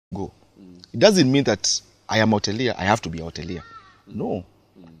go. It doesn't mean that I am hotelier, I have to be a hotelier. No.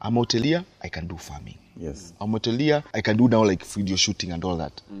 I'm a hotelier, I can do farming. Yes. I'm a hotelier, I can do now like video shooting and all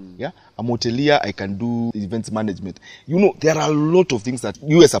that. Yeah. I'm a hotelier, I can do events management. You know, there are a lot of things that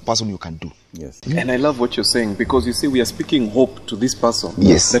you as a person you can do. Yes. And I love what you're saying, because you see, we are speaking hope to this person.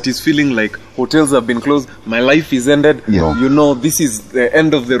 Yes. That is feeling like hotels have been closed, my life is ended. Yeah. You know, this is the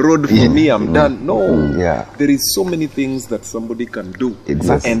end of the road for me, I'm done. No. Yeah. There is so many things that somebody can do.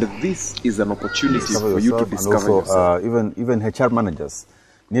 Exactly. And this is an opportunity Discover for you to yourself, discover and also, yourself. even HR managers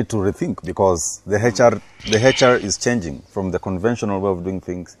need to rethink, because the HR is changing from the conventional way of doing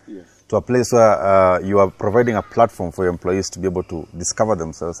things to a place where you are providing a platform for your employees to be able to discover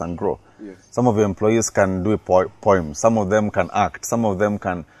themselves and grow. Some of your employees can do a poem, some of them can act, some of them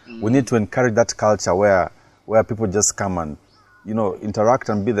can. We need to encourage that culture where people just come and, you know, interact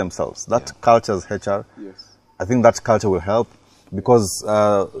and be themselves. That culture is HR. I think that culture will help, because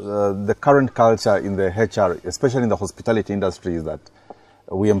the current culture in the HR, especially in the hospitality industry, is that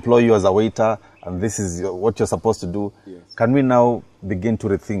we employ you as a waiter and this is what you're supposed to do. Can we now begin to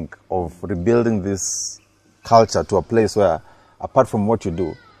rethink of rebuilding this culture to a place where, apart from what you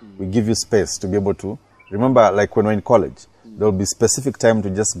do, we give you space to be able to, remember, like when we're in college, there will be specific time to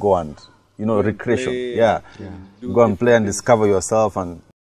just go and, you know, recreation. Go and play and discover yourself and